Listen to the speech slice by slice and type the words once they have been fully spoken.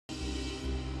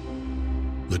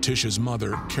Letitia's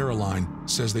mother, Caroline,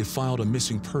 says they filed a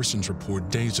missing persons report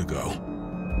days ago.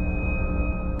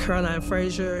 Caroline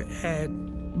Frazier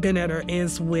had been at her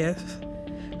ends with.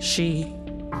 She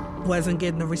wasn't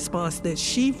getting the response that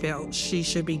she felt she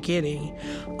should be getting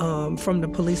from the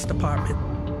police department.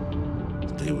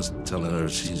 They was telling her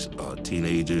she's a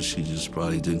teenager, she just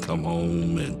probably didn't come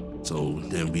home, and so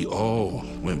then we all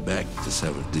went back to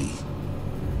 7th D.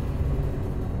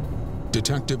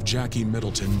 Detective Jackie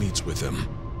Middleton meets with him.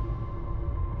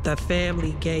 The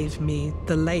family gave me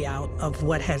the layout of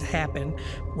what had happened,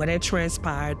 what had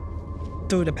transpired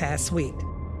through the past week.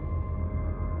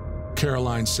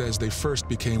 Caroline says they first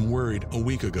became worried a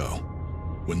week ago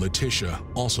when Letitia,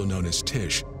 also known as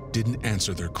Tish, didn't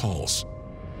answer their calls.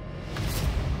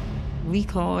 We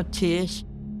called Tish,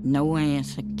 no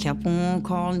answer. Kept on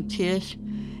calling Tish,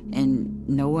 and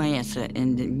no answer.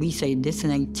 And we say, this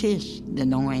ain't Tish that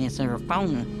don't answer her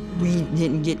phone. We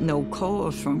didn't get no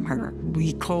calls from her.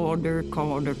 We called her.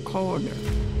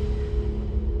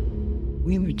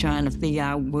 We were trying to figure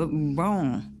out what was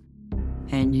wrong.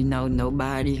 And you know,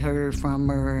 nobody heard from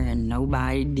her and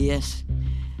nobody this.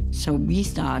 So we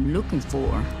started looking for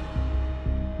her.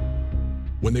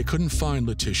 When they couldn't find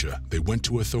Letitia, they went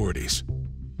to authorities,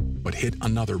 but hit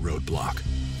another roadblock.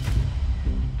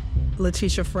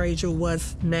 Letitia Frazier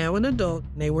was now an adult.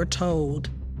 They were told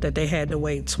that they had to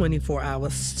wait 24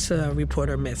 hours to report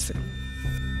her missing.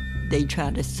 They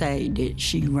tried to say that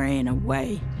she ran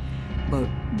away, but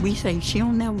we say she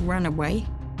don't never run away.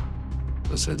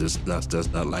 I said,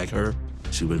 that's not like her.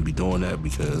 She wouldn't be doing that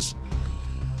because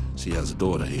she has a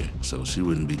daughter here, so she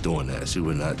wouldn't be doing that. She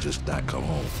would not just not come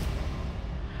home.